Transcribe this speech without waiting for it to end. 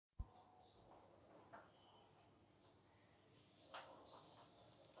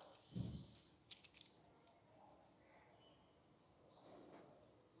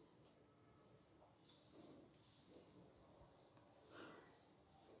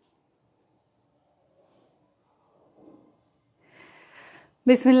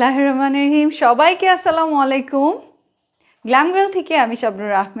বিসমিল্লাহির রহমানির রহিম। সবাইকে আসসালামু আলাইকুম। গ্ল্যামগ্রল থেকে আমি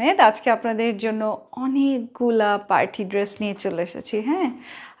শাবনুর আহমেদ। আজকে আপনাদের জন্য অনেকগুলা পার্টি ড্রেস নিয়ে চলে এসেছি। হ্যাঁ,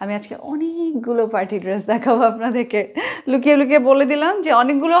 আমি আজকে অনেকগুলো পার্টি ড্রেস দেখাবো আপনাদেরকে। লুকিয়ে লুকিয়ে বলে দিলাম যে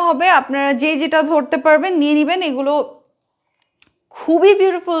অনেকগুলো হবে, আপনারা যে যেটা ধরতে পারবেন নিয়ে নেবেন। এগুলো খুবই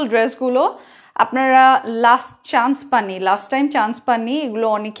বিউটিফুল ড্রেসগুলো, আপনারা লাস্ট টাইম চান্স পাননি, এগুলো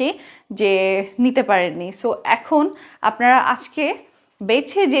অনেকে যে নিতে পারেননি। সো এখন আপনারা আজকে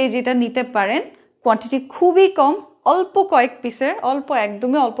বেছে যেটা নিতে পারেন, কোয়ান্টিটি খুবই কম, অল্প কয়েক পিসের,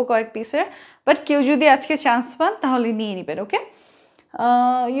 একদমই অল্প কয়েক পিসের, বাট কেউ যদি আজকে চান্স পান তাহলে নিয়ে নেবেন। ওকে,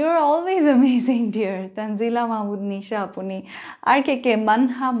 you are always amazing deer. Tanzila Mahmud নিশা আপনি, আর কে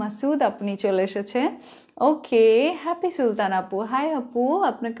মানহা মাসুদ আপনি চলে এসেছে। ওকে, হ্যাপি সুলতান আপু, হাই আপু,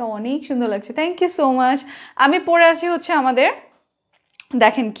 আপনাকে অনেক সুন্দর লাগছে, থ্যাংক ইউ সো মাচ। আমি পরে আছি হচ্ছে আমাদের,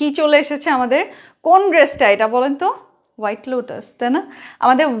 দেখেন কি চলে এসেছে আমাদের। কোন ড্রেসটা এটা বলেন তো? হোয়াইট লোটাস, তাই না?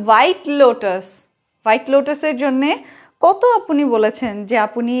 আমাদের হোয়াইট লোটাসের জন্যে কত আপনি বলেছেন যে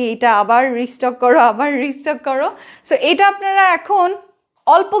আপনি এটা আবার রিস্টক করো। সো এটা আপনারা এখন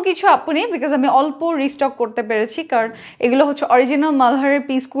অল্প কিছু আপনি, বিকজ আমি অল্প রিস্টক করতে পেরেছি, কারণ এগুলো হচ্ছে অরিজিনাল মালহারের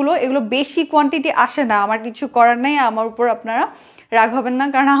পিসগুলো, এগুলো বেশি কোয়ান্টিটি আসে না, আমার কিছু করার নাই, আমার উপর আপনারা রাগ হবেন না,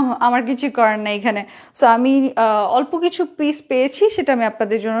 কারণ আমার কিছু করার নাই এখানে। সো আমি অল্প কিছু পিস পেয়েছি, সেটা আমি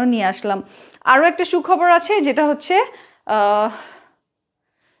আপনাদের জন্য নিয়ে আসলাম। আরও একটা সুখবর আছে, যেটা হচ্ছে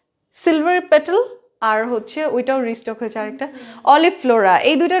সিলভার পেটাল আর হচ্ছে ওইটাও রিস্টক হয়েছে, আরেকটা অলিভ ফ্লোরা।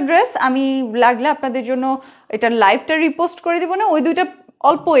 এই দুইটা ড্রেস আমি লাগলে আপনাদের জন্য এটা লাইভটা রিপোস্ট করে দিব না, ওই দুইটা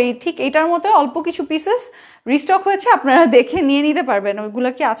অল্প, ঠিক এইটার মতো অল্প কিছু পিসেস রিস্টক হয়েছে, আপনারা দেখে নিয়ে নিতে পারবেন। ওইগুলো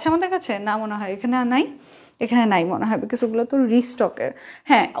কি আছে আমাদের কাছে? না, মনে হয় এখানে নাই মনে হয়, বিকজ ওগুলো তো রিস্টকের।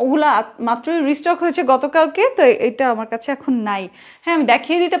 হ্যাঁ, ওগুলো মাত্রই রিস্টক হয়েছে গতকালকে, তো এটা আমার কাছে এখন নাই। হ্যাঁ, আমি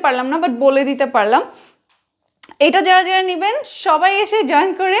দেখিয়ে দিতে পারলাম না, বাট বলে দিতে পারলাম। এটা যারা নেবেন সবাই এসে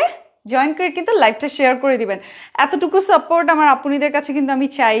জয়েন করে কিন্তু লাইভটা শেয়ার করে দিবেন। এতটুকু সাপোর্ট আমার আপুনিদের কাছে কিন্তু আমি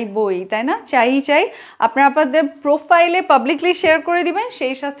চাইবই, তাই না? চাই আপনারা আপনাদের প্রোফাইলে পাবলিকলি শেয়ার করে দিবেন।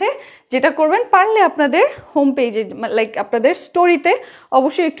 সেই সাথে যেটা করবেন, পারলে আপনাদের হোম পেজে, লাইক আপনাদের স্টোরিতে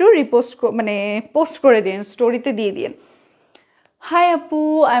অবশ্যই একটু পোস্ট করে দিন, স্টোরিতে দিয়ে দিন। হাই আপু,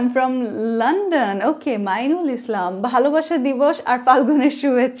 আই এম ফ্রম লন্ডন। ওকে, মাইনুল ইসলাম, ভালোবাসা দিবস আর ফাল্গুনের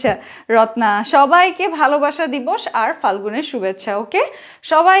শুভেচ্ছা। রত্না, সবাইকে ভালোবাসা দিবস আর ফাল্গুনের শুভেচ্ছা। ওকে,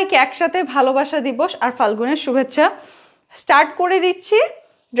 সবাইকে একসাথে ভালোবাসা দিবস আর ফাল্গুনের শুভেচ্ছা। স্টার্ট করে দিচ্ছি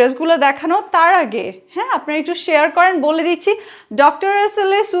ড্রেসগুলো দেখানো। তার আগে হ্যাঁ, আপনারা একটু শেয়ার করেন। বলে দিচ্ছি, ডক্টর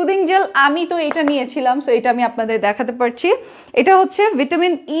রাসেলের সুদিং জেল, আমি তো এটা নিয়েছিলাম, সো এটা আমি আপনাদের দেখাতে পারছি। এটা হচ্ছে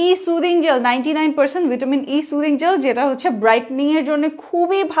vitamin E soothing jail, 99% vitamin E soothing jail, যেটা হচ্ছে ব্রাইটনিংয়ের জন্য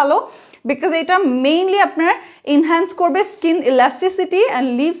খুবই ভালো, বিকজ এটা মেইনলি আপনার এনহ্যান্স করবে skin elasticity and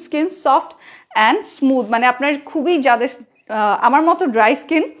leave skin soft and smooth. মানে আপনার খুবই, যাদের আমার মতো ড্রাই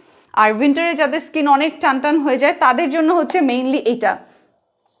স্কিন আর উইন্টারে যাদের স্কিন অনেক টান হয়ে যায়, তাদের জন্য হচ্ছে মেইনলি এটা।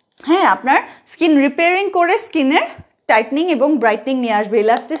 হ্যাঁ, আপনার স্কিন রিপেয়ারিং করে স্কিনের টাইটনিং এবং ব্রাইটনিং নিয়ে আসবে,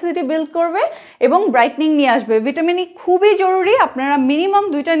 ইলাস্টিসিটি বিল্ড করবে এবং ব্রাইটনিং নিয়ে আসবে। ভিটামিন ই খুবই জরুরি, আপনারা মিনিমাম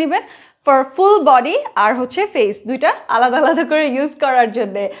 2টা নেবেন ফর ফুল বডি আর হচ্ছে ফেস, 2টা আলাদা আলাদা করে ইউজ করার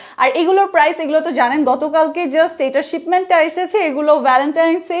জন্যে। আর এগুলোর প্রাইস, এগুলো তো জানেন, গতকালকে জাস্ট এটার শিপমেন্টটা এসেছে, এগুলো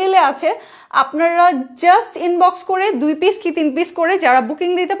ভ্যালেন্টাইন সেলে আছে। আপনারা জাস্ট ইনবক্স করে 2 পিস কি 3 পিস করে যারা বুকিং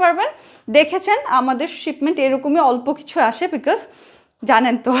দিতে পারবেন, দেখেছেন আমাদের শিপমেন্ট এরকমই অল্প কিছু আসে, বিকজ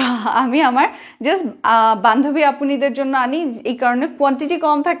জানেন তো আমি আমার জাস্ট বান্ধবী আপুনিদের জন্য আনি, এই কারণে কোয়ান্টিটি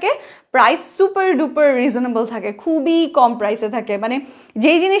কম থাকে, প্রাইস সুপার ডুপার রিজনেবল থাকে, খুবই কম প্রাইসে থাকে। মানে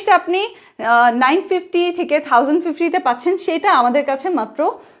যেই জিনিসটা আপনি 950 থেকে 1050-তে পাচ্ছেন, সেটা আমাদের কাছে মাত্র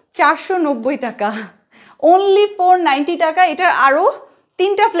 490 টাকা, অনলি 490 টাকা। এটার আরও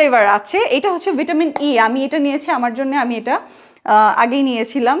 3টা ফ্লেভার আছে। এটা হচ্ছে ভিটামিন ই, আমি এটা নিয়েছি আমার জন্য, আমি এটা আগেই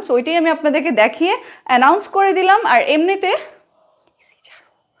নিয়েছিলাম, সো ওইটাই আমি আপনাদেরকে দেখিয়ে অ্যানাউন্স করে দিলাম। আর এমনিতে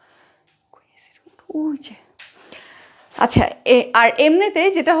আচ্ছা, আর এমনিতে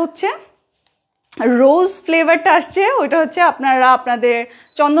যেটা হচ্ছে রোজ ফ্লেভারটা আসছে, ওইটা হচ্ছে আপনারা আপনাদের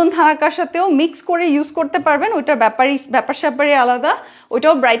চন্দন থানাকার সাথেও মিক্স করে ইউজ করতে পারবেন, ওইটার ব্যাপার স্যাপারই আলাদা,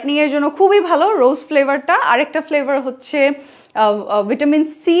 ওইটাও ব্রাইটনিংয়ের জন্য খুবই ভালো রোজ ফ্লেভারটা। আরেকটা ফ্লেভার হচ্ছে ভিটামিন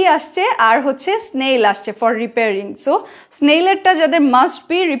সি আসছে, আর হচ্ছে স্নেইল আসছে ফর রিপেয়ারিং। সো স্নেইলেরটা যাদের মাস্ট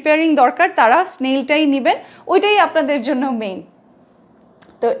বি রিপেয়ারিং দরকার, তারা স্নেইলটাই নেবেন, ওইটাই আপনাদের জন্য মেইন।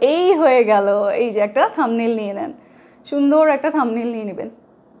 তো এই হয়ে গেল, এই যে একটা থাম্বনেইল নিয়ে নেন, সুন্দর একটা থাম্বনেইল নিয়ে নেবেন।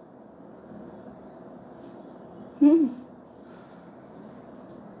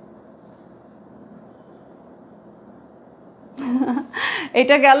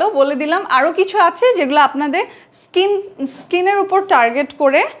 এটা গেল, বলে দিলাম। আরও কিছু আছে যেগুলো আপনাদের স্কিনের উপর টার্গেট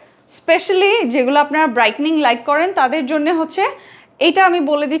করে, স্পেশালি যেগুলো আপনারা ব্রাইটনিং লাইক করেন তাদের জন্য হচ্ছে এইটা আমি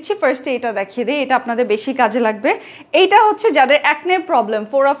বলে দিচ্ছি, ফার্স্টে এটা দেখিয়ে দিই, এটা আপনাদের বেশি কাজে লাগবে। এইটা হচ্ছে যাদের অ্যাকনের প্রবলেম,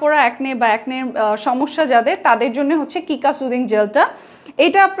 ফোড়া ফোড়া অ্যাকনে বা অ্যাকনের সমস্যা যাদের, তাদের জন্য হচ্ছে কিকা সুদিং জেলটা।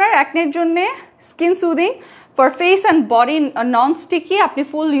 এটা আপনার অ্যাকনের জন্য skin soothing for face and body, non sticky, আপনি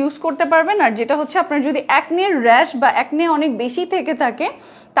ফুল ইউজ করতে পারবেন। আর যেটা হচ্ছে আপনার যদি অ্যাকনের র্যাশ বা অ্যাকনে অনেক বেশি থেকে থাকে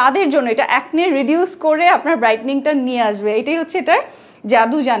তাদের জন্য এটা অ্যাকনে রিডিউস করে আপনার ব্রাইটনিংটা নিয়ে আসবে। এটাই হচ্ছে এটার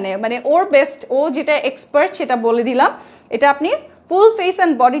জাদু জানে, মানে ওর বেস্ট, ও যেটা এক্সপার্ট সেটা বলে দিলাম। এটা আপনি ফুল ফেস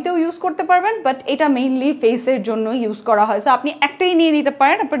অ্যান্ড বডিতেও ইউজ করতে পারবেন, বাট এটা মেইনলি ফেসের জন্য ইউজ করা হয়। সো আপনি একটাই নিয়ে নিতে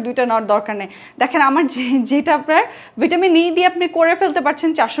পারেন, আপনার দুইটা নেওয়ার দরকার নেই। দেখেন আমার যেটা আপনার ভিটামিন ই দিয়ে আপনি করে ফেলতে পারছেন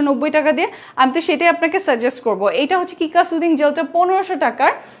 490 টাকা দিয়ে, আমি তো সেটাই আপনাকে সাজেস্ট করবো। এইটা হচ্ছে কিকা সুদিং জেলটা 1500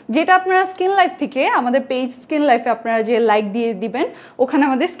 টাকার, যেটা আপনারা স্কিন লাইফ থেকে, আমাদের পেজ স্কিন লাইফে আপনারা যে লাইক দিয়ে দিবেন, ওখানে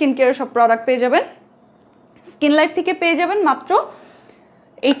আমাদের স্কিন কেয়ারের সব প্রোডাক্ট পেয়ে যাবেন। স্কিন লাইফ থেকে পেয়ে যাবেন মাত্র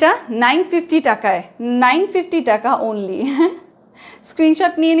এইটা 950 টাকায়, 950 টাকা অনলি।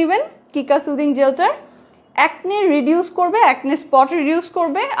 স্ক্রিনশট নিয়ে নেবেন। কিকা সুদিং জেলটার অ্যাকনে রিডিউস করবে, অ্যাকনে স্পট রিডিউস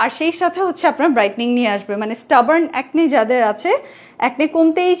করবে, আর সেই সাথে হচ্ছে আপনার ব্রাইটনিং নিয়ে আসবে। মানে স্টাবার্ন অ্যাকনে যাদের আছে, অ্যাকনে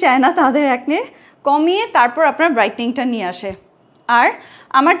কমতেই চায় না, তাদের অ্যাকনে কমিয়ে তারপর আপনার ব্রাইটনিংটা নিয়ে আসে। আর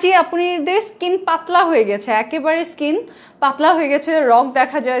আমার যে আপনাদের স্কিন পাতলা হয়ে গেছে, একেবারে স্কিন পাতলা হয়ে গেছে, রগ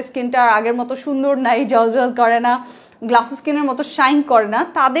দেখা যায়, স্কিনটা আর আগের মতো সুন্দর নাই, জল জল করে না, গ্লাস স্কিনের মতো শাইন করে না,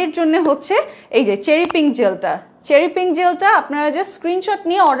 তাদের জন্য হচ্ছে এই যে চেরি পিঙ্ক জেলটা। চেরি পিঙ্ক জেলটা আপনারা জাস্ট স্ক্রিনশট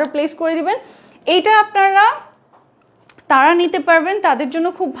নিয়ে অর্ডার প্লেস করে দিবেন। এইটা আপনারা তারা নিতে পারবেন, তাদের জন্য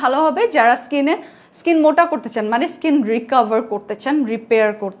খুব ভালো হবে যারা স্কিন মোটা করতে চান, মানে স্কিন রিকভার করতে চান, রিপেয়ার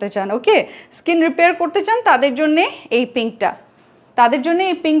করতে চান। ওকে, স্কিন রিপেয়ার করতে চান তাদের জন্যে এই পিঙ্কটা, তাদের জন্য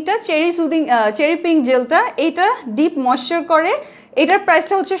এই পিঙ্কটা চেরি পিঙ্ক জেলটা। এইটা ডিপ ময়েশ্চার করে। এটার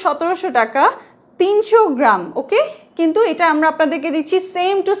প্রাইসটা হচ্ছে 1700 টাকা, 300 গ্রাম। ওকে, কিন্তু এটা আমরা আপনাদেরকে দিচ্ছি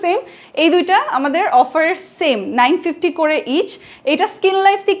সেম টু সেম, এই দুইটা আমাদের অফারের সেম 950 করে ইচ। এটা স্কিন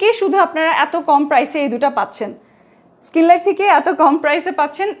লাইফ থেকে শুধু আপনারা এত কম প্রাইসে এই দুটা পাচ্ছেন, স্কিন লাইফ থেকে এত কম প্রাইসে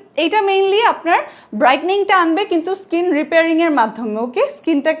পাচ্ছেন। এইটা মেইনলি আপনার ব্রাইটনিংটা আনবে কিন্তু স্কিন রিপেয়ারিংয়ের মাধ্যমে। ওকে,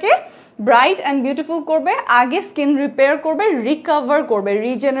 স্কিনটাকে ব্রাইট অ্যান্ড বিউটিফুল করবে, আগে স্কিন রিপেয়ার করবে, রিকভার করবে,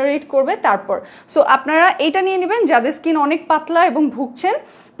 রিজেনারেট করবে তারপর। সো আপনারা এইটা নিয়ে নেবেন যাদের স্কিন অনেক পাতলা এবং ভুগছেন।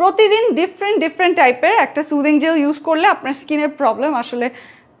 প্রতিদিন ডিফারেন্ট টাইপের একটা সুদিং জেল ইউজ করলে আপনার স্কিনের প্রবলেম আসলে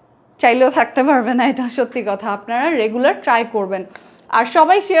চাইলেও থাকতে পারবে না, এটা সত্যি কথা। আপনারা রেগুলার ট্রাই করবেন আর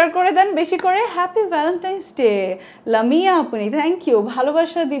সবাই শেয়ার করে দেন বেশি করে। হ্যাপি ভ্যালেন্টাইন্স ডে লামিয়া আপনি, থ্যাংক ইউ।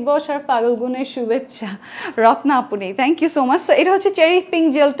 ভালোবাসা দিবস আর ফাল্গুনের শুভেচ্ছা রত্না আপনি, thank you so much. So এটা হচ্ছে চেরি পিঙ্ক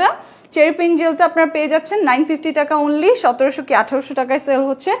জেলটা। চেরি পিঙ্ক জেলটা আপনারা পেয়ে যাচ্ছেন 950 টাকা অনলি, 1700 কি 1800 টাকায় সেল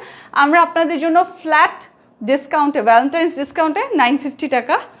হচ্ছে। আমরা আপনাদের জন্য ফ্ল্যাট ডিসকাউন্টে, ভ্যালেন্টাইন্স ডিসকাউন্টে 950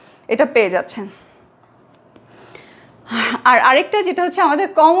 টাকা এটা পেয়ে যাচ্ছেন। আর আরেকটা যেটা হচ্ছে আমাদের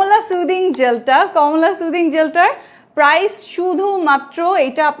কমলা সুদিং জেলটা। কমলা সুদিং জেলটার প্রাইস শুধুমাত্র,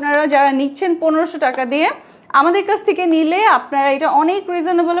 এটা আপনারা যারা নিচ্ছেন 1500 টাকা দিয়ে, আমাদের কাছ থেকে নিলে আপনারা এটা অনেক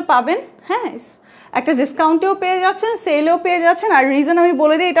রিজনেবলে পাবেন। হ্যাঁ, একটা ডিসকাউন্টেও পেয়ে যাচ্ছেন, সেলেও পেয়ে যাচ্ছেন। আর রিজন আমি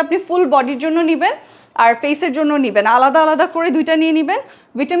বলে দিই, এটা আপনি ফুল বডির জন্য নেবেন আর ফেসের জন্য নেবেন, আলাদা আলাদা করে দুইটা নিয়ে নেবেন।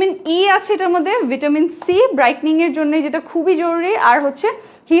 ভিটামিন ই আছে এটার মধ্যে, ভিটামিন সি ব্রাইটনিংয়ের জন্য যেটা খুবই জরুরি, আর হচ্ছে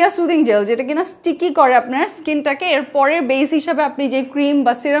হিয়া সুদিং জেল যেটা কিনা স্টিকি করে আপনার স্কিনটাকে। এরপরে বেস হিসাবে আপনি যে ক্রিম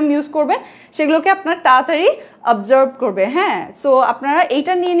বা সিরাম ইউজ করবেন সেগুলোকে আপনার তাড়াতাড়ি অবজার্ভ করবে। হ্যাঁ, সো আপনারা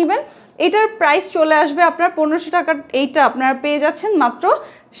এইটা নিয়ে নেবেন। এটার প্রাইস চলে আসবে আপনার 1500 টাকার, এইটা আপনারা পেয়ে যাচ্ছেন মাত্র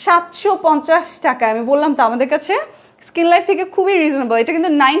 750 টাকায়। আমি বললাম তো আমাদের কাছে স্কিন লাইফ থেকে খুবই রিজনেবল। এটা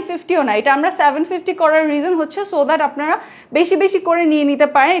কিন্তু 950ও না, এটা আমরা 750 করার রিজন হচ্ছে সো দ্যাট আপনারা বেশি বেশি করে নিয়ে নিতে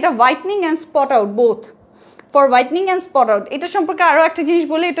পারেন। এটা whitening and spot out, both for whitening and spot out. এটা সম্পর্কে আরও একটা জিনিস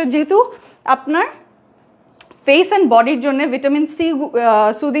বলি, এটা যেহেতু আপনার ফেস অ্যান্ড বডির জন্য ভিটামিন সি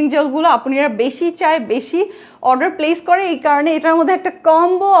সুদিং জেলগুলো আপনারা বেশি চায়, বেশি অর্ডার প্লেস করে, এই কারণে এটার মধ্যে একটা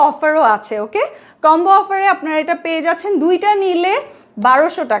কম্বো অফারও আছে। ওকে, কম্বো অফারে আপনারা এটা পেয়ে যাচ্ছেন, দুইটা নিলে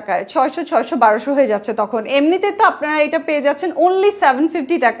 1200 টাকায়, 600 1200 হয়ে যাচ্ছে তখন। এমনিতে তো আপনারা এটা পেয়ে যাচ্ছেন অনলি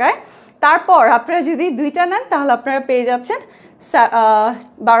 750 টাকায়। তারপর আপনারা যদি দুইটা নেন তাহলে আপনারা পেয়ে যাচ্ছেন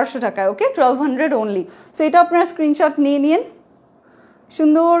 1200 টাকায়। ওকে, 1200 অনলি। সো এটা আপনারা স্ক্রিনশট নিয়ে নিন,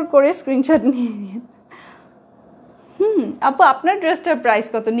 সুন্দর করে স্ক্রিনশট নিয়ে নিন। আপু আপনার ড্রেসটার প্রাইস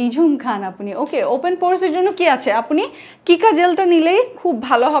কত? নিঝুম খান আপনি। ওকে, ওপেন পোর্সের জন্য কি আছে, আপনি কিকা জেলটা নিলেই খুব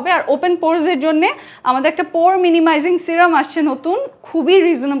ভালো হবে। আর ওপেন পোর্সের জন্য আমাদের একটা পোর মিনিমাইজিং সিরাম আসছে নতুন, খুবই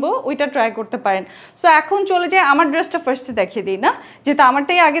রিজনেবল, ওইটা ট্রাই করতে পারেন। সো এখন চলে যায় আমার ড্রেসটা ফার্স্টে দেখিয়ে দিই না, যেহেতু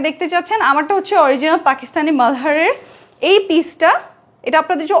আমারটাই আগে দেখতে চাচ্ছেন। আমারটা হচ্ছে অরিজিনাল পাকিস্তানি মালহারের এই পিসটা। এটা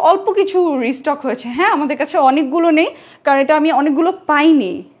আপনাদের যে অল্প কিছু রিস্টক হয়েছে, হ্যাঁ আমাদের কাছে অনেকগুলো নেই, কারণ এটা আমি অনেকগুলো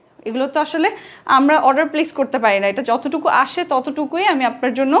পাইনি। এগুলো তো আসলে আমরা অর্ডার প্লেস করতে পারি না, এটা যতটুকু আসে ততটুকুই আমি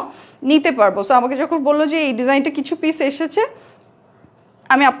আপনার জন্য নিতে পারবো। সো আমাকে যখন বললো যে এই ডিজাইনটা কিছু পিস এসেছে,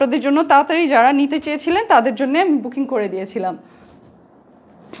 আমি আপনাদের জন্য তাড়াতাড়ি যারা নিতে চেয়েছিলেন তাদের জন্য আমি বুকিং করে দিয়েছিলাম।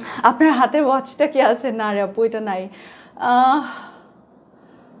 আপনার হাতের ওয়াচটা কি আছে? না রে আপু, এটা নাই।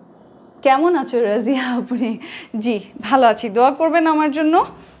 কেমন আছো রাজিয়া আপনি? জি ভালো আছি, দোয়া করবেন আমার জন্য।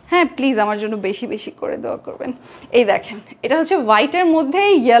 হ্যাঁ প্লিজ আমার জন্য বেশি বেশি করে দোয়া করবেন। এই দেখেন, এটা হচ্ছে হোয়াইটের মধ্যে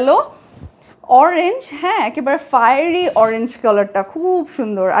ইয়েলো অরেঞ্জ, হ্যাঁ একেবারে ফায়ারি অরেঞ্জ কালারটা খুব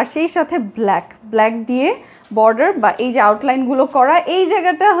সুন্দর, আর সেই সাথে ব্ল্যাক দিয়ে বর্ডার বা এই যে আউটলাইনগুলো করা। এই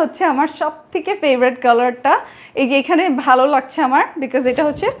জায়গাটা হচ্ছে আমার সব থেকে ফেভারিট কালারটা, এই যে এখানে ভালো লাগছে আমার, বিকজ এটা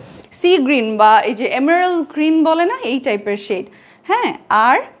হচ্ছে সি গ্রিন বা এই যে এমারাল্ড গ্রিন বলে না, এই টাইপের শেড। হ্যাঁ,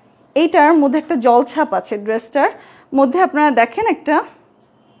 আর এইটার মধ্যে একটা জলছাপ আছে, ড্রেসটার মধ্যে আপনারা দেখেন একটা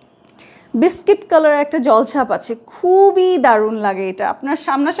বিস্কিট কালার একটা জলছাপ আছে, খুবই দারুণ লাগে এটা। আপনার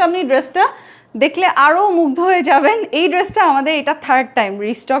সামনাসামনি ড্রেসটা দেখলে আরও মুগ্ধ হয়ে যাবেন। এই ড্রেসটা আমাদের এটা থার্ড টাইম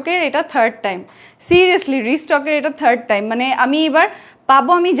রিস্টকের, এটা থার্ড টাইম, সিরিয়াসলি রিস্টকের এটা থার্ড টাইম। মানে আমি এবার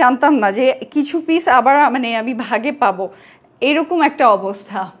পাবো, আমি জানতাম না যে কিছু পিস আবার মানে আমি ভাগে পাবো, এরকম একটা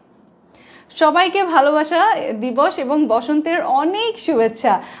অবস্থা। সবাইকে ভালোবাসা দিবস এবং বসন্তের অনেক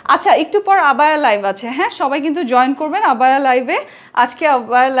শুভেচ্ছা। আচ্ছা একটু পর আবায়া লাইভ আছে, হ্যাঁ সবাই কিন্তু জয়েন করবেন আবায়া লাইভে। আজকে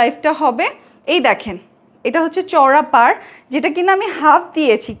আবায়া লাইভটা হবে, এই দেখেন এটা হচ্ছে চওড়া পার, যেটা কিনা আমি হাফ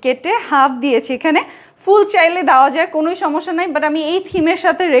দিয়েছি, কেটে হাফ দিয়েছি। এখানে ফুল চাইলে দেওয়া যায়, কোনোই সমস্যা নাই, বাট আমি এই থিমের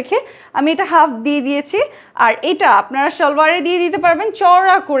সাথে রেখে আমি এটা হাফ দিয়ে দিয়েছি। আর এটা আপনারা সালোয়ারে দিয়ে দিতে পারবেন,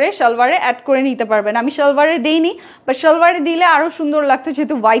 চওড়া করে সালোয়ারে অ্যাড করে নিতে পারবেন। আমি সালোয়ারে দিইনি, বাট সালোয়ারে দিলে আরও সুন্দর লাগতো,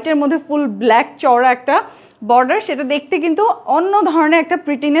 যেহেতু হোয়াইটের মধ্যে ফুল ব্ল্যাক চওড়া একটা বর্ডার, সেটা দেখতে কিন্তু অন্য ধরনের একটা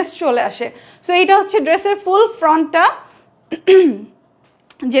প্রিটিনেস চলে আসে। সো এইটা হচ্ছে ড্রেসের ফুল ফ্রন্টটা,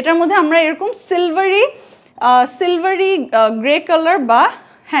 যেটার মধ্যে আমরা এরকম সিলভারি গ্রে কালার বা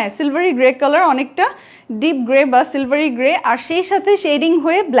হ্যাঁ সিলভারি গ্রে কালার, অনেকটা ডিপ গ্রে বা সিলভারি গ্রে, আর সেই সাথে শেডিং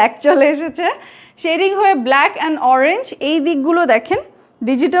হয়ে ব্ল্যাক চলে এসেছে, শেডিং হয়ে ব্ল্যাক অ্যান্ড অরেঞ্জ। এই দিকগুলো দেখেন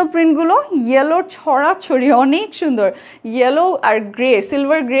ডিজিটাল প্রিন্টগুলো ইয়েলো ছড়াছড়ি, অনেক সুন্দর। ইয়েলো আর গ্রে,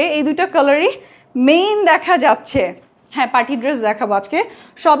 সিলভার গ্রে, এই দুটো কালারই মেইন দেখা যাচ্ছে। হ্যাঁ পার্টি ড্রেস দেখাবো আজকে,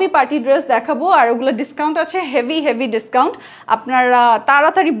 সবই পার্টি ড্রেস দেখাবো, আর ওগুলো ডিসকাউন্ট আছে, হেভি ডিসকাউন্ট। আপনারা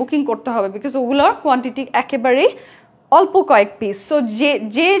তাড়াতাড়ি বুকিং করতে হবে, বিকজ ওগুলোর কোয়ান্টিটি একেবারেই অল্প কয়েক পিস। সো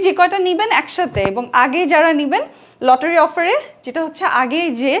যে কয়টা নেবেন একসাথে, এবং আগে যারা নেবেন লটারি অফারে, যেটা হচ্ছে আগে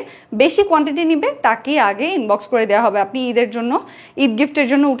যে বেশি কোয়ান্টিটি নিবে তাকেই আগে ইনবক্স করে দেওয়া হবে। আপনি ঈদের জন্য, ঈদ গিফটের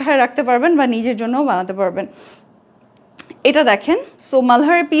জন্য উঠায় রাখতে পারবেন বা নিজের জন্যও বানাতে পারবেন। এটা দেখেন, সো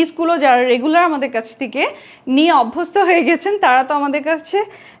মালহারের পিসগুলো যারা রেগুলার আমাদের কাছ থেকে নিয়ে অভ্যস্ত হয়ে গেছেন, তারা তো আমাদের কাছে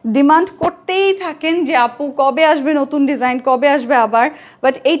ডিমান্ড করতেই থাকেন যে আপু কবে আসবে নতুন ডিজাইন, কবে আসবে আবার।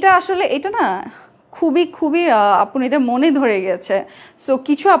 বাট এইটা আসলে এটা না খুবই আপনাদের মনে ধরে গেছে। সো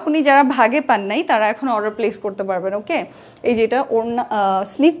কিছু আপনি যারা ভাগে পান নাই তারা এখন অর্ডার প্লেস করতে পারবেন। ওকে, এই যে এটা ওড়না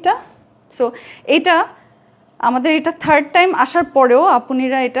স্লিভটা, সো এটা আমাদের এটা থার্ড টাইম আসার পরেও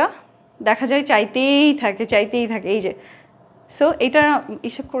আপনারা এটা দেখা যায় চাইতেই থাকে এই যে। সো এটা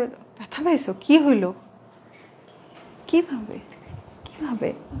এসব করে ব্যথা পাইছো, কি হইল, কিভাবে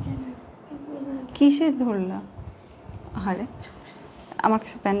কিসে ধরলা? আরে আমার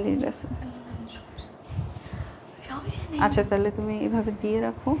কাছে প্যান্ডেল আছে। আচ্ছা তাহলে তুমি এভাবে দিয়ে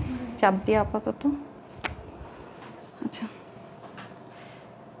রাখো, চাপ দিয়ে আপাতত। আচ্ছা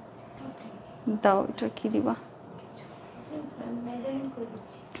দাও, এটা কি দিবা?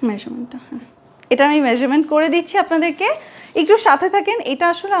 মেজারমেন্টটা, হ্যাঁ এটা আমি মেজারমেন্ট করে দিচ্ছি আপনাদেরকে, একটু সাথে থাকেন। এটা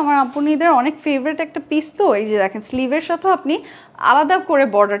আসলে আমার আপুনিদের অনেক ফেভারিট একটা পিস। তো এই যে দেখেন স্লিভের সাথেও আপনি আলাদা করে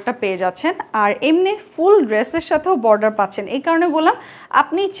বর্ডারটা পেয়ে যাচ্ছেন, আর এমনি ফুল ড্রেসের সাথেও বর্ডার পাচ্ছেন। এই কারণে বললাম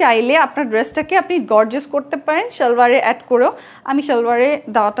আপনি চাইলে আপনার ড্রেসটাকে আপনি গর্জিয়াস করতে পারেন সালোয়ারে অ্যাড করেও। আমি সালোয়ারে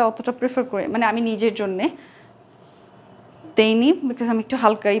দেওয়াটা অতটা প্রেফার করি, মানে আমি নিজের জন্যে দেইনি, বিকজ আমি একটু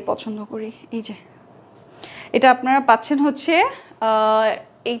হালকাই পছন্দ করি। এই যে এটা আপনারা পাচ্ছেন হচ্ছে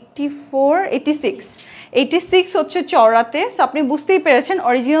 86 হচ্ছে চওড়াতে। সো আপনি বুঝতেই পেরেছেন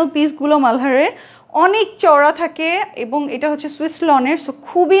অরিজিনাল পিসগুলো মালহারের অনেক চওড়া থাকে, এবং এটা হচ্ছে সুইস লনের, সো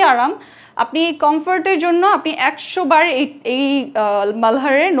খুবই আরাম। আপনি কমফোর্টের জন্য আপনি 100 বার এই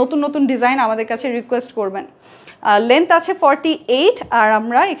মালহারের নতুন ডিজাইন আমাদের কাছে রিকোয়েস্ট করবেন। লেন্থ আছে 48, আর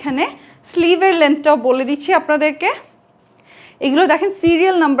আমরা এখানে স্লিভের লেন্থটাও বলে দিচ্ছি আপনাদেরকে। এগুলো দেখেন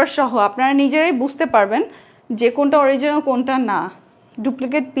সিরিয়াল নাম্বার সহ, আপনারা নিজেরাই বুঝতে পারবেন যে কোনটা অরিজিনাল কোনটা না।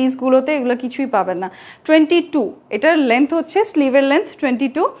 ডুপ্লিকেট পিসগুলোতে এগুলো কিছুই পাবেন না। 22 এটার লেন্থ হচ্ছে, স্লিভের লেন্থ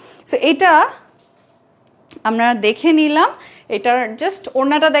 22। সো এটা আমরা দেখে নিলাম, এটার জাস্ট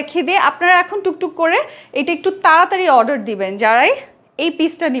ওড়নাটা দেখিয়ে দিয়ে আপনারা এখন টুকটুক করে এটা একটু তাড়াতাড়ি অর্ডার দিবেন যারাই এই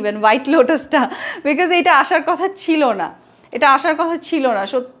পিসটা নেবেন, হোয়াইট লোটাসটা, বিকজ এটা আসার কথা ছিল না। এটা আসার কথা ছিল না,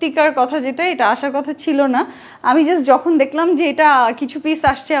 সত্যিকার কথা যেটা, এটা আসার কথা ছিল না। আমি জাস্ট যখন দেখলাম যে এটা কিছু পিস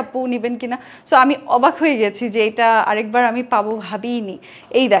আসছে আপু নেবেন কিনা, সো আমি অবাক হয়ে গেছি যে এটা আরেকবার আমি পাবো ভাবিনি।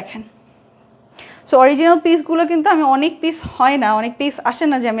 এই দেখেন, সো অরিজিনাল পিসগুলো কিন্তু আমি অনেক পিস হয় না, অনেক পিস আসে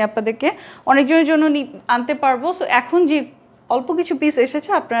না যে আমি আপনাদেরকে অনেকজনের জন্য আনতে পারবো। সো এখন যে অল্প কিছু পিস এসেছে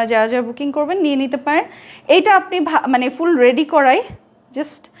আপনারা যারা যারা বুকিং করবেন নিয়ে নিতে পারেন। এইটা আপনি মানে ফুল রেডি করাই,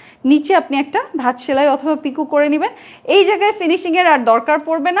 জাস্ট নিচে আপনি একটা ভাঁজ সেলাই অথবা পিকো করে নেবেন। এই জায়গায় ফিনিশিংয়ের আর দরকার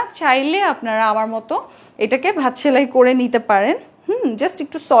পড়বে না, চাইলে আপনারা আমার মতো এটাকে ভাঁজ সেলাই করে নিতে পারেন, জাস্ট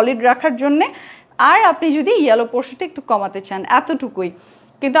একটু সলিড রাখার জন্যে। আর আপনি যদি ইয়েলো পোর্শনটা একটু কমাতে চান, এতটুকুই।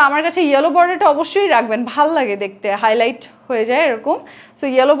 কিন্তু আমার কাছে ইয়েলো বর্ডারটা অবশ্যই রাখবেন, ভাল লাগে দেখতে, হাইলাইট হয়ে যায় এরকম। সো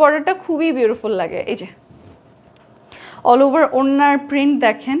ইয়েলো বর্ডারটা খুবই বিউটিফুল লাগে। এই যে অল ওভার ওড়নার প্রিন্ট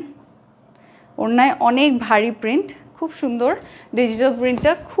দেখেন, ওড়নায় অনেক ভারী প্রিন্ট, খুব সুন্দর ডিজিটাল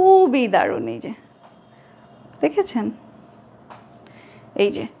প্রিন্টটা, খুবই দারুণ। এই যে দেখেছেন, এই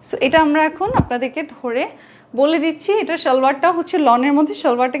যে। সো এটা আমরা এখন আপনাদেরকে ধরে বলে দিচ্ছি। এটা সালোয়ারটা হচ্ছে লনের মধ্যে,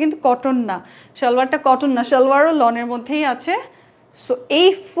 সালোয়ারটা কিন্তু কটন না, সালোয়ারটা কটন না, সালোয়ারও লনের মধ্যেই আছে। সো এই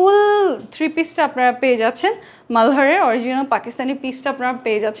ফুল 3 পিসটা আপনারা পেয়ে যাচ্ছেন, মালহারের অরিজিনাল পাকিস্তানি পিসটা আপনারা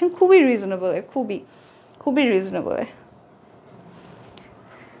পেয়ে যাচ্ছেন খুবই রিজনেবলে, খুবই খুবই রিজনেবলে।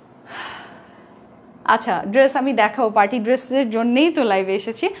 আচ্ছা, ড্রেস আমি দেখাবো, পার্টি ড্রেসের জন্যেই তো লাইভে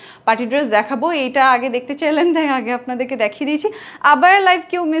এসেছি, পার্টি ড্রেস দেখাবো। এইটা আগে দেখতে চাইলেন, তাই আগে আপনাদেরকে দেখিয়ে দিয়েছি। আবার লাইভ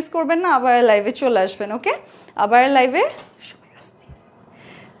কেউ মিস করবেন না, আবার লাইভে চলে আসবেন, ওকে? আবার লাইভে,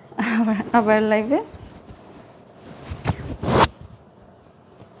 আবার লাইভে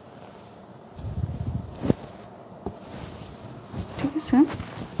ঠিক আছে,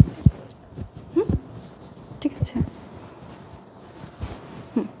 ঠিক আছে,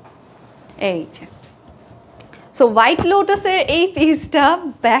 এই যে। সো হোয়াইট লোটাসের এই পিসটা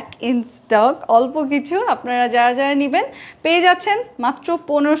ব্যাক ইন স্টক, অল্প কিছু আপনারা যারা যারা নেবেন পেয়ে যাচ্ছেন মাত্র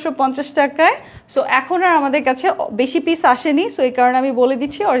 1550 টাকায়। সো এখন আর আমাদের কাছে বেশি পিস আসেনি, সো এই কারণে আমি বলে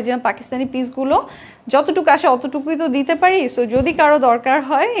দিচ্ছি অরিজিনাল পাকিস্তানি পিসগুলো যতটুকু আসে অতটুকুই তো দিতে পারি। সো যদি কারো দরকার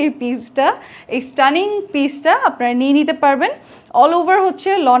হয় এই পিসটা, এই স্টানিং পিসটা আপনারা নিয়ে নিতে পারবেন। অল ওভার হচ্ছে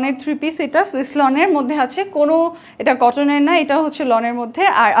লনের 3 পিস, এটা সুইস লনের মধ্যে আছে, কোনো এটা কটনের না, এটা হচ্ছে লনের মধ্যে।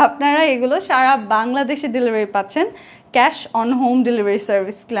 আর আপনারা এগুলো সারা বাংলাদেশে ডেলিভারি পাচ্ছেন, cash on home delivery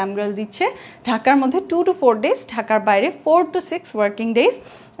service গ্ল্যামগ্রাল দিচ্ছে। ঢাকার মধ্যে 2 to 4 ডেজ, ঢাকার বাইরে 4 to 6 working days.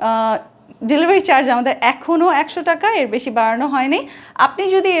 Delivery charge আমাদের এখনও 100 টাকা, এর বেশি বাড়ানো হয়নি। আপনি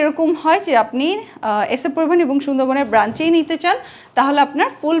যদি এরকম হয় যে আপনি এসএ পরিবহন এবং সুন্দরবনের ব্রাঞ্চেই নিতে চান, তাহলে আপনার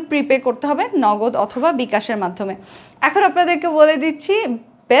ফুল প্রিপে করতে হবে নগদ অথবা বিকাশের মাধ্যমে। এখন আপনাদেরকে বলে দিচ্ছি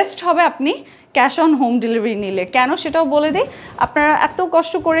বেস্ট হবে আপনি ক্যাশ অন হোম ডেলিভারি নিলে। কেন সেটাও বলে দিই, আপনারা এত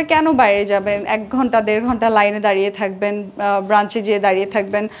কষ্ট করে কেন বাইরে যাবেন, 1 ঘন্টা 1.5 ঘন্টা লাইনে দাঁড়িয়ে থাকবেন, ব্রাঞ্চে যেয়ে দাঁড়িয়ে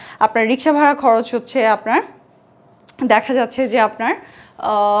থাকবেন, আপনার রিক্সা ভাড়া খরচ হচ্ছে, আপনার দেখা যাচ্ছে যে আপনার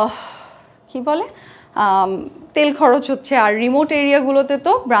কি বলে তেল খরচ হচ্ছে, আর রিমোট এরিয়াগুলোতে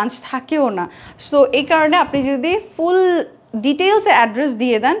তো ব্রাঞ্চ থাকেও না। সো এই কারণে আপনি যদি ফুল ডিটেলসে অ্যাড্রেস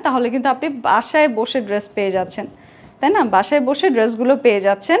দিয়ে দেন তাহলে কিন্তু আপনি বাসায় বসে ড্রেস পেয়ে যাচ্ছেন, তাই না? বাসায় বসে ড্রেসগুলো পেয়ে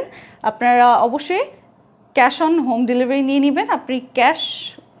যাচ্ছেন। আপনারা অবশ্যই ক্যাশ অন হোম ডেলিভারি নিয়ে নেবেন। আপনি ক্যাশ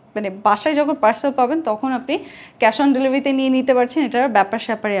মানে বাসায় যখন পার্সেল পাবেন তখন আপনি ক্যাশ অন ডেলিভারিতে নিয়ে নিতে পারছেন, এটার ব্যাপার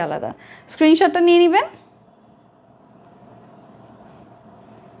স্যাপারই আলাদা। স্ক্রিনশটটা নিয়ে নেবেন।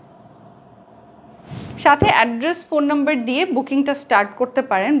 সাথে অ্যাড্রেস ফোন নাম্বার দিয়ে বুকিংটা স্টার্ট করতে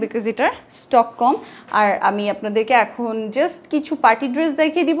পারেন, বিকজ এটার স্টক কম। আর আমি আপনাদেরকে এখন জাস্ট কিছু পার্টি ড্রেস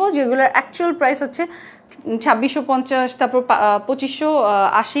দেখিয়ে দিব যেগুলোর অ্যাকচুয়াল প্রাইস হচ্ছে 2650, তারপর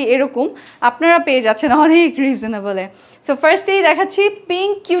 2580 এরকম আপনারা পেয়ে যাচ্ছেন অনেক রিজনেবলে। সো ফার্স্টেই দেখাচ্ছি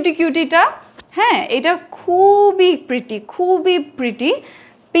পিঙ্ক কিউটিটা। হ্যাঁ, এটা খুবই প্রিটি, খুবই প্রিটি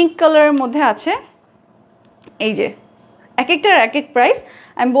পিঙ্ক কালারের মধ্যে আছে। এই যে এক একটার এক এক প্রাইস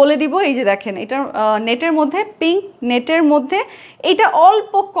আমি বলে দিব। এই যে দেখেন, এটা নেটের মধ্যে, পিঙ্ক নেটের মধ্যে, এটা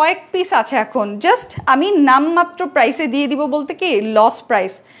অল্প কয়েক পিস আছে এখন, জাস্ট আমি নামমাত্র প্রাইসে দিয়ে দিব, বলতে কি লস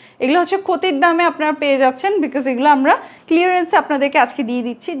প্রাইস। এগুলো হচ্ছে ক্ষতির দামে আপনারা পেয়ে যাচ্ছেন, বিকজ এগুলো আমরা ক্লিয়ারেন্সে আপনাদেরকে আজকে দিয়ে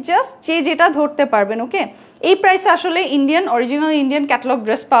দিচ্ছি, জাস্ট যে যেটা ধরতে পারবেন। ওকে, এই প্রাইসে আসলে Indian original Indian catalogue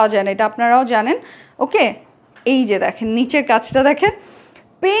dress পাওয়া যায় না, এটা আপনারাও জানেন। ওকে, এই যে দেখেন নিচের কাজটা দেখেন,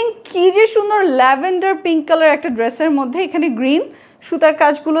 পিঙ্ক, কি যে সুন্দর ল্যাভেন্ডার পিঙ্ক কালার একটা ড্রেসের মধ্যে, এখানে গ্রিন সুতার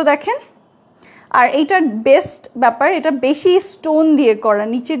কাজগুলো দেখেন। আর এইটার বেস্ট ব্যাপার, এটা বেশি স্টোন দিয়ে করা,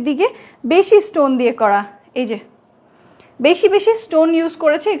 নিচের দিকে বেশি স্টোন দিয়ে করা, এই যে বেশি বেশি স্টোন ইউজ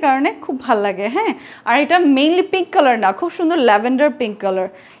করেছে, এই কারণে খুব ভাল লাগে। হ্যাঁ, আর এটা মেইনলি পিঙ্ক কালার না, খুব সুন্দর ল্যাভেন্ডার পিঙ্ক কালার।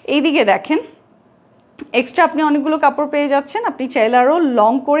 এইদিকে দেখেন এক্সট্রা আপনি অনেকগুলো কাপড় পেয়ে যাচ্ছেন, আপনি চাইলে আরও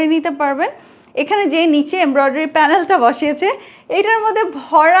লং করে নিতে পারবেন। এখানে যে নিচে এমব্রয়ডারি প্যানেলটা বসিয়েছে এটার মধ্যে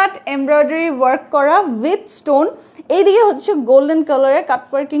ভরাট এমব্রয়ডারি ওয়ার্ক করা উইথ স্টোন। এইদিকে হচ্ছে গোল্ডেন কালারে কাট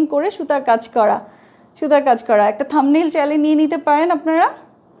ওয়ার্কিং করে সুতার কাজ করা। একটা থাম্বনেইল চাইলে নিয়ে নিতে পারেন আপনারা।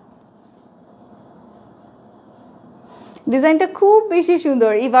 ডিজাইনটা খুব বেশি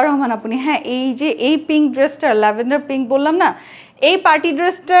সুন্দর। 𝐕𝐲 রহমান আপনি, হ্যাঁ এই যে এই পিঙ্ক ড্রেসটা, ল্যাভেন্ডার পিঙ্ক বললাম না, এই পার্টি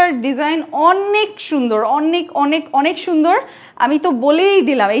ড্রেসটার ডিজাইন অনেক সুন্দর, অনেক অনেক অনেক সুন্দর। আমি তো বলেই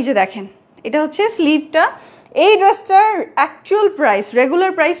দিলাম। এই যে দেখেন, এটা হচ্ছে স্লিভটা। এই ড্রেসটার অ্যাকচুয়াল প্রাইস,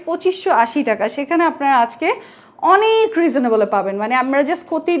 রেগুলার প্রাইস 2580 টাকা, সেখানে আপনারা আজকে অনেক রিজনেবলে পাবেন। মানে আমরা জাস্ট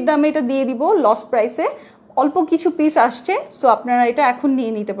ক্ষতির দামে এটা দিয়ে দিব, লস প্রাইসে। অল্প কিছু পিস আসছে, সো আপনারা এটা এখন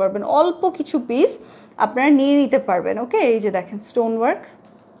নিয়ে নিতে পারবেন। অল্প কিছু পিস আপনারা নিয়ে নিতে পারবেন। ওকে, এই যে দেখেন স্টোন ওয়ার্ক।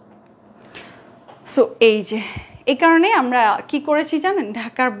 সো এই কারণে আমরা কি করেছি জানেন,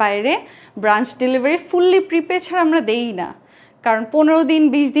 ঢাকার বাইরে ব্রাঞ্চ ডেলিভারি ফুললি প্রিপে ছাড়া আমরা দেই না। কারণ 15 দিন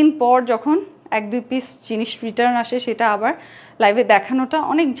 20 দিন পর যখন 1-2 পিস জিনিস রিটার্ন আসে, সেটা আবার লাইভে দেখানোটা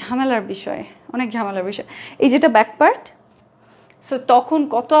অনেক ঝামেলার বিষয়। এই যেটা ব্যাক পার্ট, সো তখন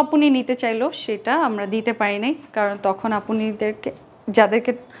কত আপনি নিতে চাইলো সেটা আমরা দিতে পারি নাই, কারণ তখন আপনিদেরকে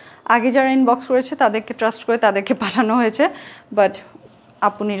যাদেরকে আগে যারা ইনবক্স করেছে তাদেরকে ট্রাস্ট করে তাদেরকে পাঠানো হয়েছে। বাট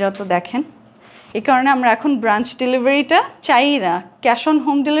আপনিরা তো দেখেন, এই কারণে আমরা এখন ব্রাঞ্চ ডেলিভারিটা চাই না। ক্যাশ অন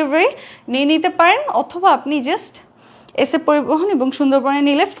হোম ডেলিভারি নিয়ে নিতে পারেন, অথবা আপনি জাস্ট এসে পরিবহন এবং সুন্দরবনে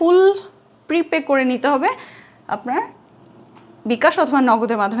নিলে ফুল প্রিপে করে নিতে হবে আপনার বিকাশ অথবা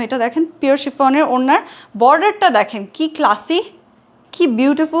নগদের মাধ্যমে। এটা দেখেন পিওর শিফনের ওড়নার বর্ডারটা দেখেন কি ক্লাসি, কি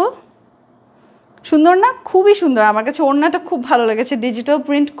বিউটিফুল, সুন্দর না? খুবই সুন্দর। আমার কাছে ওড়নাটা খুব ভালো লেগেছে, ডিজিটাল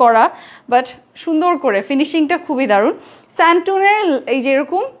প্রিন্ট করা, বাট সুন্দর করে ফিনিশিংটা খুবই দারুণ। স্যান্টুনের এই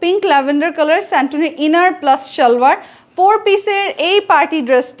যেরকম pink lavender colour স্যান্টুনের inner plus salwar 4 পিসের এই পার্টি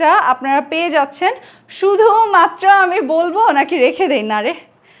ড্রেসটা আপনারা পেয়ে যাচ্ছেন শুধুমাত্র, আমি বলবো নাকি রেখে দেই না রে,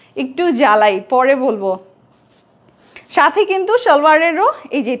 একটু জ্বালাই, পরে বলবো। সাথে কিন্তু সালোয়ারেরও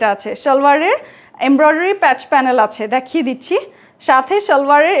এই যেটা আছে, সালোয়ারের এমব্রয়ডারি প্যাচ প্যানেল আছে, দেখিয়ে দিচ্ছি। সাথে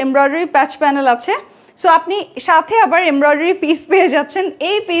সালোয়ারের এমব্রয়ডারি প্যাচ প্যানেল আছে। সো আপনি সাথে আবার এমব্রয়ডারি পিস পেয়ে যাচ্ছেন।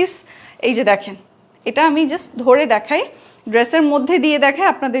 এই পিস এই যে দেখেন, এটা আমি জাস্ট ধরে দেখাই, ড্রেসের মধ্যে দিয়ে দেখাই,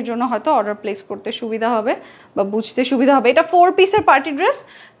 আপনাদের জন্য হয়তো অর্ডার প্লেস করতে সুবিধা হবে বা বুঝতে সুবিধা হবে। এটা 4 পিসের পার্টি ড্রেস,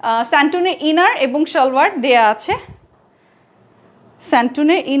 স্যান্টুনের ইনার এবং সালোয়ার দেয়া আছে,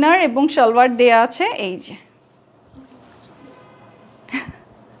 স্যান্টুনের ইনার এবং সালোয়ার দেয়া আছে। এই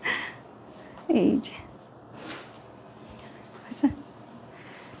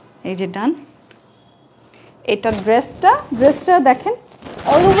যে ডান। এটা ড্রেসটা দেখেন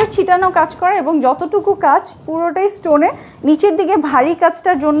অল ওভার ছিটানো কাজ করে এবং যতটুকু কাজ পুরোটাই স্টোনে। নিচের দিকে ভারী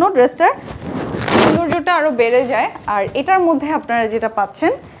কাজটার জন্য ড্রেসটার সৌন্দর্যটা আরও বেড়ে যায়। আর এটার মধ্যে আপনারা যেটা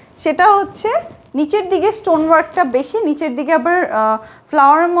পাচ্ছেন সেটা হচ্ছে নিচের দিকে স্টোন ওয়ার্কটা বেশি, নিচের দিকে আবার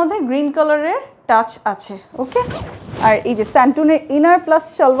ফ্লাওয়ারের মধ্যে গ্রিন কালারের টাচ আছে। ওকে, আর এই যে স্যান্টুনের ইনার প্লাস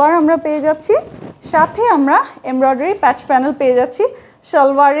সালোয়ার আমরা পেয়ে যাচ্ছি, সাথে আমরা এমব্রয়ডারি প্যাচ প্যানেল পেয়ে যাচ্ছি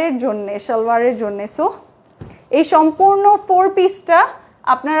সালোয়ারের জন্যে। সো এই সম্পূর্ণ 4 পিসটা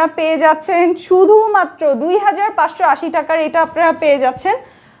আপনারা পেয়ে যাচ্ছেন শুধুমাত্র 2580 টাকার। এটা আপনারা পেয়ে যাচ্ছেন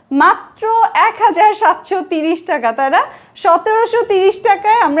মাত্র 1730 টাকা। তারা 1730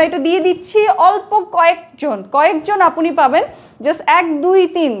 টাকায় আমরা এটা দিয়ে দিচ্ছি। অল্প কয়েকজন আপনি পাবেন, জাস্ট 1 2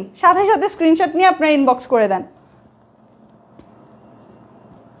 3 সাথে সাথে স্ক্রিনশট নিয়ে আপনারা ইনবক্স করে দেন।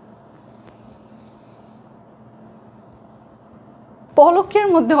 পলকের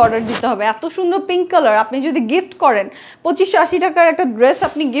মধ্যে অর্ডার দিতে হবে। এত সুন্দর পিঙ্ক কালার, আপনি যদি গিফট করেন 2580 টাকার একটা ড্রেস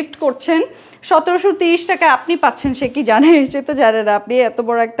আপনি গিফট করছেন, 1730 টাকায় আপনি পাচ্ছেন, সে কি জানে? সে তো জানে না। আপনি এত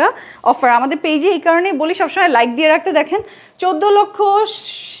বড় একটা অফার আমাদের পেজে, এই কারণেই বলি সবসময় লাইক দিয়ে রাখতে। দেখেন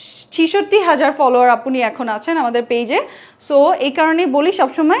 14,66,000 ফলোয়ার আপনি এখন আছেন আমাদের পেজে। সো এই কারণেই বলি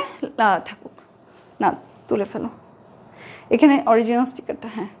সবসময় থাকুক না, তুলে ফেলো এখানে অরিজিনাল স্টিকারটা।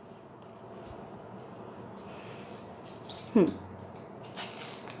 হ্যাঁ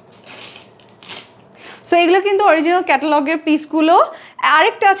সো এগুলো কিন্তু অরিজিনাল ক্যাটালগের পিসগুলো।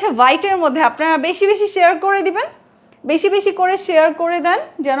 আরেকটা আছে হোয়াইটের মধ্যে, আপনারা বেশি বেশি শেয়ার করে দিবেন, বেশি করে শেয়ার করে দেন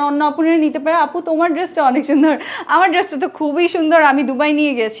যেন অন্য আপুরা নিতে পারে। আপু তোমার ড্রেসটা অনেক সুন্দর। আমার ড্রেসটা তো খুবই সুন্দর, আমি দুবাই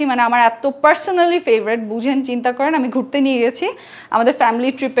নিয়ে গেছি, মানে আমার এত পার্সোনালি ফেভারিট, বুঝেন, চিন্তা করেন, আমি ঘুরতে নিয়ে গেছি আমাদের ফ্যামিলি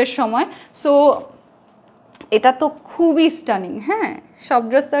ট্রিপের সময়। সো এটা তো খুবই স্টানিং। হ্যাঁ, সব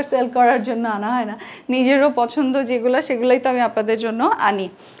ড্রেস তো আর সেল করার জন্য আনা হয় না, নিজেরও পছন্দ যেগুলো সেগুলোই তো আমি আপনাদের জন্য আনি।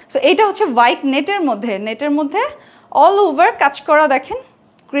 সো এইটা হচ্ছে হোয়াইট নেটের মধ্যে অল ওভার কাজ করা, দেখেন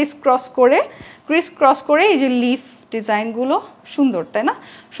ক্রিস ক্রস করে এই যে লিফ ডিজাইনগুলো সুন্দর, তাই না?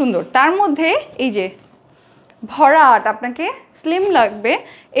 সুন্দর। তার মধ্যে এই যে ভরাট, আপনাকে স্লিম লাগবে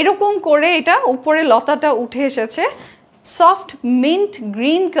এরকম করে এটা উপরে লতাটা উঠে এসেছে, সফট মিন্ট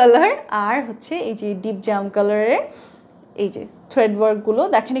গ্রিন কালার, আর হচ্ছে এই যে ডিপ জাম কালারের এই যে থ্রেড ওয়ার্কগুলো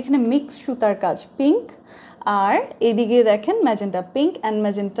দেখেন, এখানে মিক্স সুতার কাজ পিঙ্ক, আর এদিকে দেখেন ম্যাজেন্টা, পিঙ্ক অ্যান্ড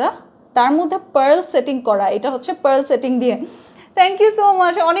ম্যাজেন্টা, তার মধ্যে পার্ল সেটিং করা, এটা হচ্ছে পার্ল সেটিং দিয়ে। থ্যাংক ইউ সো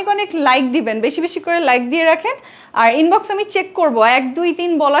মাচ, অনেক অনেক লাইক দিবেন, বেশি বেশি করে লাইক দিয়ে রাখেন। আর ইনবক্স আমি চেক করব, 1 2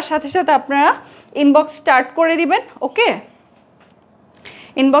 3 বলার সাথে সাথে আপনারা ইনবক্স স্টার্ট করে দিবেন। ওকে,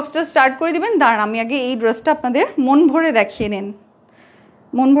 ইনবক্সটা স্টার্ট করে দিবেন। দাঁড়ান আমি আগে এই ড্রেসটা আপনাদের মন ভরে দেখিয়ে নেন,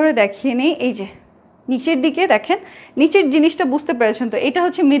 মন ভরে দেখিয়ে নেই। এই যে নিচের দিকে দেখেন, নিচের জিনিসটা বুঝতে পেরেছেন তো, এটা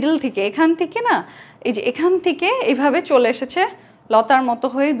হচ্ছে মিডল থেকে, এখান থেকে না, এই যে এখান থেকে এইভাবে চলে এসেছে লতার মতো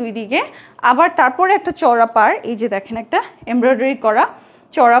হয়ে দুই দিকে, আবার তারপরে একটা চওড়া পার, এই যে দেখেন একটা এমব্রয়ডারি করা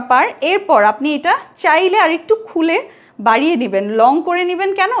চওড়া পার। এরপর আপনি এটা চাইলে আর একটু খুলে বাড়িয়ে নেবেন, লং করে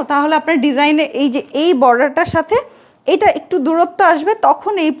নেবেন। কেন? তাহলে আপনার ডিজাইনে এই যে এই বর্ডারটার সাথে এটা একটু দূরত্ব আসবে,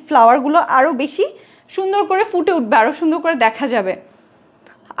 তখন এই ফ্লাওয়ারগুলো আরও বেশি সুন্দর করে ফুটে উঠবে, আরও সুন্দর করে দেখা যাবে,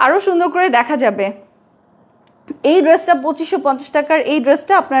 আরও সুন্দর করে দেখা যাবে। এই ড্রেসটা 2550 টাকার, এই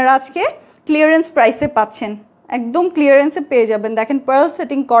ড্রেসটা আপনারা আজকে ক্লিয়ারেন্স প্রাইসে পাচ্ছেন, একদম ক্লিয়ারেন্সে পেয়ে যাবেন। দেখেন পার্ল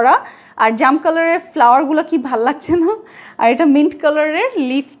সেটিং করা, আর জাম কালারের ফ্লাওয়ারগুলো কি ভাল লাগছে না? আর এটা মিন্ট কালারের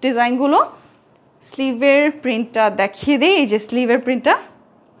লিফ ডিজাইনগুলো। স্লিভের প্রিন্টটা দেখিয়ে দিই, এই যে স্লিভের প্রিন্টটা,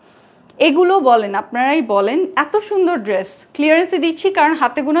 এগুলো বলেন আপনারাই বলেন, এত সুন্দর ড্রেস ক্লিয়ারেন্সে দিচ্ছি কারণ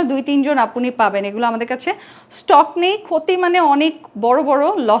হাতে গোনা 2-3 জন আপনি পাবেন, এগুলো আমাদের কাছে স্টক নেই। ক্ষতি মানে অনেক বড় বড়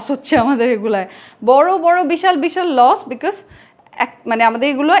লস হচ্ছে আমাদের এগুলায়, বড় বড় বিশাল বিশাল লস, বিকজ মানে আমাদের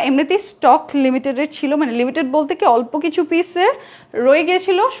এগুলো এমনিতেই স্টক লিমিটেডের ছিল, মানে লিমিটেড বলতে কি অল্প কিছু পিসের রয়ে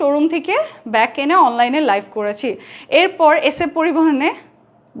গিয়েছিল, শোরুম থেকে ব্যাক এনে অনলাইনে লাইভ করেছি। এরপর এসে পরিবহনে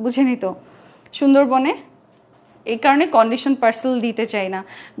বুঝে নিত সুন্দরবনে, এই কারণে কন্ডিশন পার্সেল দিতে চাই না,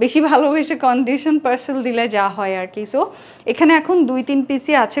 বেশি ভালোবেসে কন্ডিশন পার্সেল দিলে যা হয় আর কি। সো এখানে এখন 2-3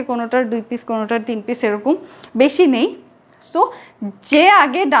 পিসই আছে, কোনোটার 2 পিস কোনোটার 3 পিস, এরকম বেশি নেই। সো যে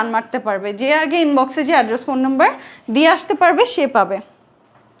আগে ডান মারতে পারবে, যে আগে ইনবক্সে যে অ্যাড্রেস ফোন নাম্বার দিয়ে আসতে পারবে সে পাবে,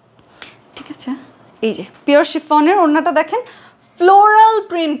 ঠিক আছে। এই যে পিওর শিফনের ওড়নাটা দেখেন, ফ্লোরাল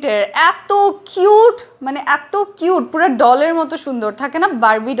প্রিন্টের, এত কিউট, মানে এত কিউট, পুরো ডলের মতো সুন্দর থাকে না,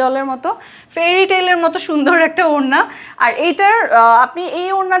 বারবি ডলের মতো, ফেরি টেইলের মতো সুন্দর একটা ওড়না। আর এইটার আপনি এই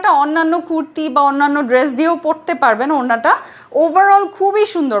ওড়নাটা অন্যান্য কুর্তি বা অন্যান্য ড্রেস দিয়েও পরতে পারবেন। ওড়নাটা ওভারঅল খুবই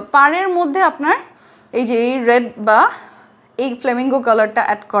সুন্দর, পাড়ের মধ্যে আপনার এই যে এই রেড বা এই ফ্লেমিঙ্গো কালারটা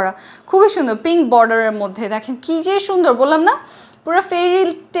অ্যাড করা, খুবই সুন্দর, পিঙ্ক বর্ডারের মধ্যে দেখেন কি যে সুন্দর, বললাম না পুরো ফেরি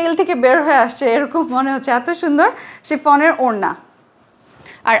টেইল থেকে বের হয়ে আসছে এরকম মনে হচ্ছে, এত সুন্দর শিফনের ওড়না।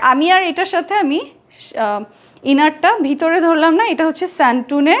 আর আমি আর এটার সাথে আমি ইনারটা ভিতরে ধরলাম না, এটা হচ্ছে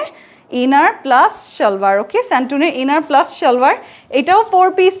স্যান্টুনের ইনার প্লাস সালোয়ার। ওকে, স্যান্টুনের ইনার প্লাস সালোয়ার, এটাও 4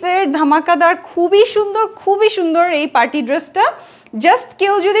 পিসের ধামাকাদার, খুবই সুন্দর, খুবই সুন্দর এই পার্টি ড্রেসটা। জাস্ট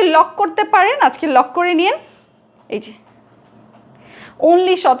কেউ যদি লক করতে পারেন আজকে লক করে নিন। এই যে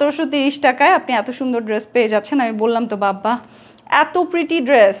অনলি 1730 টাকায় আপনি এত সুন্দর ড্রেস পেয়ে যাচ্ছেন। আমি বললাম তো বাবা, এত প্রিটি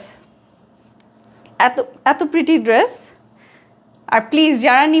ড্রেস, এত এত প্রিটি ড্রেস। আর প্লিজ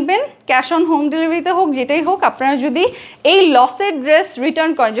যারা নেবেন ক্যাশ অন হোম ডেলিভারিতে হোক যেটাই হোক, আপনারা যদি এই লসের ড্রেস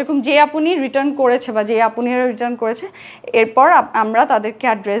রিটার্ন করেন, যেরকম যে আপনি রিটার্ন করেছে বা যে আপুনিরা রিটার্ন করেছে, এরপর আমরা তাদেরকে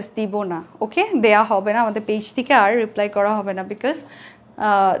আর ড্রেস দিব না। ওকে, দেয়া হবে না, আমাদের পেজ থেকে আর রিপ্লাই করা হবে না, বিকজ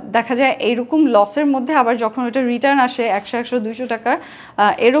দেখা যায় এইরকম লসের মধ্যে আবার যখন ওটা রিটার্ন আসে 100-200 টাকার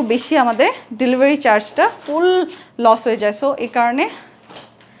এরও বেশি আমাদের ডেলিভারি চার্জটা ফুল লস হয়ে যায়। সো এই কারণে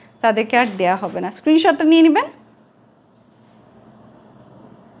তাদেরকে আর দেয়া হবে না। স্ক্রিনশটটা নিয়ে নেবেন,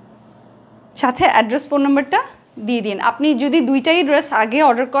 সাথে অ্যাড্রেস ফোন নাম্বারটা দিয়ে দিন। আপনি যদি 2টাই ড্রেস আগে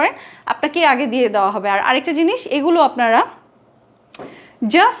অর্ডার করেন আপনাকে আগে দিয়ে দেওয়া হবে। আর আরেকটা জিনিস, এগুলো আপনারা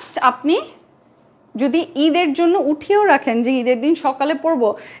জাস্ট আপনি যদি ঈদের জন্য উঠিয়েও রাখেন যে ঈদের দিন সকালে পরবো,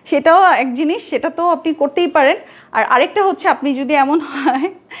 সেটাও এক জিনিস, সেটা তো আপনি করতেই পারেন। আর আরেকটা হচ্ছে আপনি যদি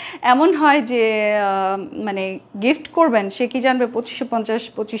এমন হয় যে মানে গিফট করবেন, সে কি জানবে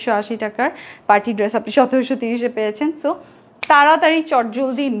 2550-2580 টাকার পার্টি ড্রেস আপনি 1730-এ পেয়েছেন। সো তাড়াতাড়ি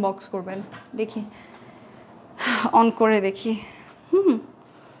চটজলদি ইনবক্স করবেন। দেখি অন করে দেখি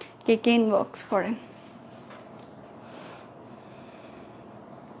কে কে ইনবক্স করেন।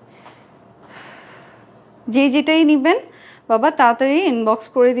 যে যেটাই নেবেন বাবা তাড়াতাড়ি ইনবক্স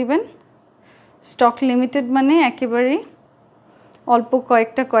করে দিবেন। স্টক লিমিটেড মানে একেবারেই অল্প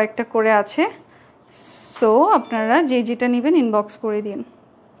কয়েকটা করে আছে। সো আপনারা যে যেটা নেবেন ইনবক্স করে দিন।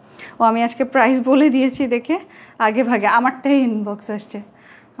 ও আমি আজকে প্রাইস বলে দিয়েছি দেখে আগে ভাগে আমারটাই ইনবক্স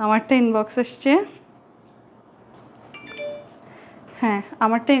আসছে, হ্যাঁ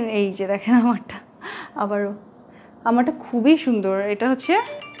আমারটা, এই যে দেখেন আমারটা খুবই সুন্দর। এটা হচ্ছে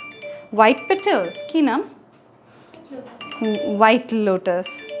হোয়াইট পেটেল, কি নাম, হোয়াইট লোটাস।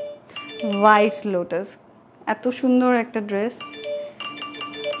 এত সুন্দর একটা ড্রেস,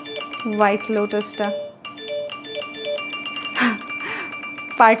 হোয়াইট লোটাসটা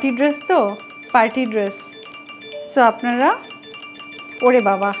পার্টি ড্রেস, তো পার্টি ড্রেস। সো আপনারা, ওরে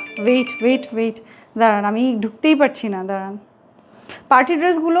বাবা ওয়েট দাঁড়ান, আমি ঢুকতেই পারছি না, দাঁড়ান। পার্টি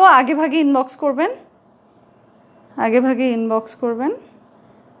ড্রেসগুলো আগে ভাগে ইনবক্স করবেন,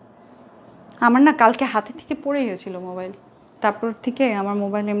 আমার না কালকে হাতে থেকে পড়ে গেছিলো মোবাইল, তারপর থেকে আমার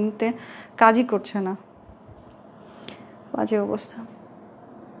মোবাইল এমনিতে কাজই করছে না, বাজে অবস্থা।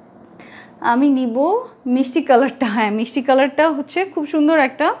 আমি নিব মিষ্টি কালারটা। হ্যাঁ, মিষ্টি কালারটা হচ্ছে খুব সুন্দর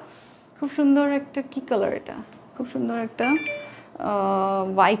একটা কি কালার এটা, খুব সুন্দর একটা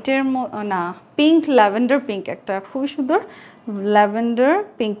হোয়াইটের না, পিঙ্ক, ল্যাভেন্ডার পিঙ্ক, একটা খুবই সুন্দর ল্যাভেন্ডার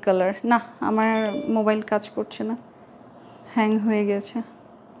পিঙ্ক কালার। না, আমার মোবাইল কাজ করছে না, হ্যাং হয়ে গেছে।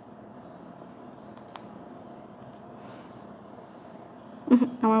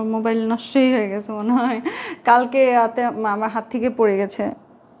 আমার মোবাইল নষ্টই হয়ে গেছে মনে হয়, কালকে রাতে আমার হাত থেকে পড়ে গেছে,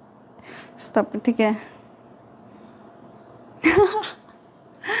 তারপর থেকে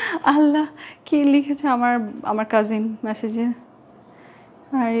আল্লাহ কি লিখেছে আমার কাজিন মেসেজে,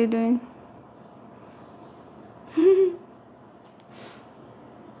 আর ইউ ডুইং।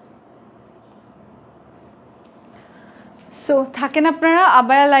 সো থাকেন আপনারা,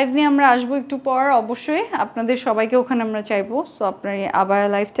 আবায়া লাইভ নিয়ে আমরা আসবো একটু পর, অবশ্যই আপনাদের সবাইকে ওখানে আমরা চাইবো। সো আপনারা আবায়া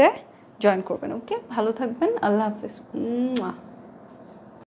লাইভটায় জয়েন করবেন। ওকে, ভালো থাকবেন, আল্লাহ হাফেজ।